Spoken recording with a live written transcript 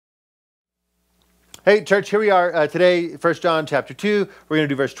Hey, church, here we are today, 1 John chapter 2. We're going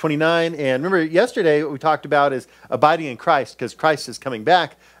to do verse 29. And remember, yesterday what we talked about is abiding in Christ because Christ is coming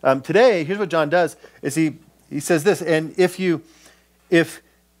back. Today, here's what John does, is he says this, and if you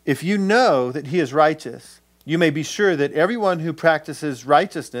know that he is righteous, you may be sure that everyone who practices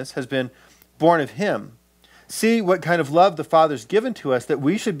righteousness has been born of him. See what kind of love the Father's given to us that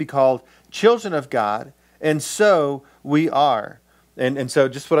we should be called children of God, and so we are. And so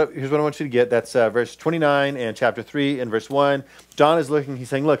here's what I want you to get. That's verse 29 and chapter 3 and verse 1. John is looking, he's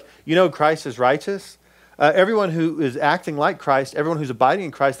saying, look, you know Christ is righteous. Everyone who is acting like Christ, everyone who's abiding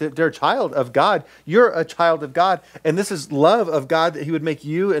in Christ, they're a child of God. You're a child of God. And this is love of God that he would make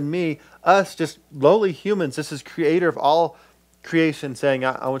you and me, us, just lowly humans. This is creator of all creation saying,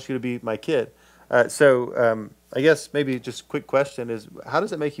 I want you to be my kid. So I guess maybe just a quick question is, how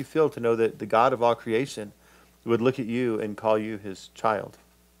does it make you feel to know that the God of all creation would look at you and call you his child?